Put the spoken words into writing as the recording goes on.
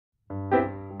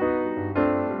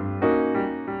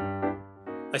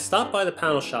I stopped by the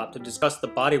panel shop to discuss the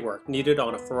bodywork needed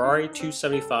on a Ferrari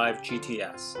 275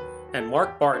 GTS, and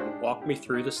Mark Barton walked me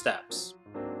through the steps.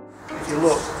 If you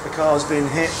look, the car's been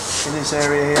hit in this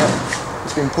area here,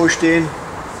 it's been pushed in,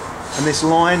 and this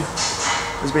line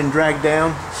has been dragged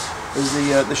down as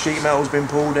the sheet metal has been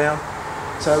pulled down.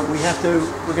 So we're going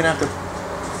to have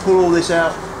to pull all this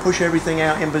out, push everything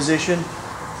out in position,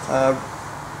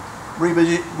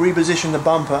 reposition the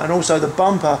bumper, and also the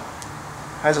bumper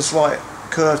has a slight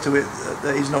curve to it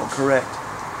that is not correct.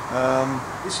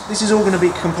 This is all going to be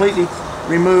completely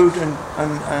removed and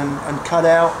cut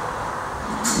out,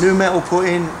 new metal put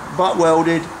in, butt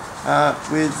welded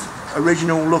with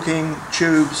original looking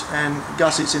tubes and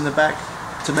gussets in the back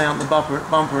to mount the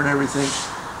bumper and everything.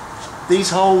 These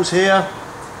holes here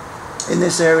in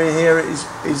this area here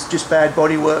is just bad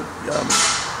body work.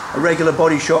 A regular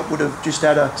body shop would have just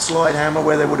had a slide hammer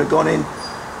where they would have gone in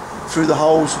through the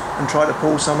holes and tried to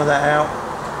pull some of that out.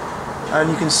 And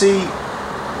you can see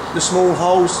the small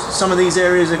holes. Some of these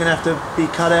areas are going to have to be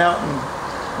cut out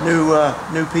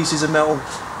and new pieces of metal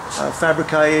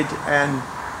fabricated and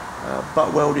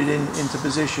butt welded into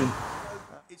position.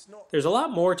 There's a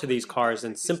lot more to these cars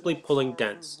than simply pulling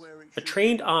dents. A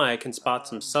trained eye can spot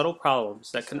some subtle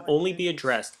problems that can only be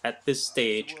addressed at this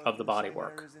stage of the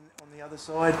bodywork. On the other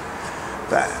side,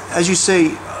 but as you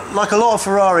see, like a lot of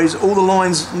Ferraris, all the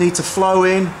lines need to flow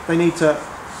in. They need to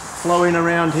flow in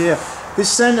around here. This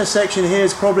center section here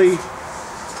is probably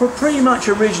pretty much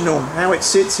original, how it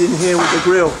sits in here with the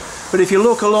grille. But if you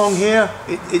look along here,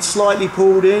 it's slightly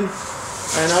pulled in,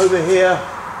 and over here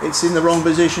it's in the wrong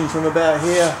position from about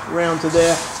here round to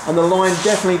there, and the line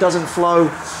definitely doesn't flow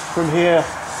from here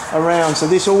around. So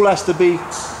this all has to be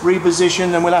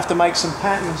repositioned, and we'll have to make some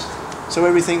patterns so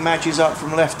everything matches up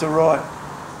from left to right.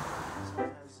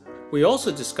 We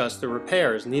also discussed the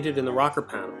repairs needed in the rocker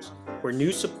panels, where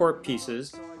new support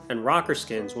pieces and rocker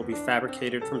skins will be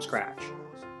fabricated from scratch.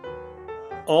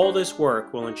 All this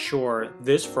work will ensure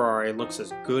this Ferrari looks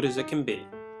as good as it can be.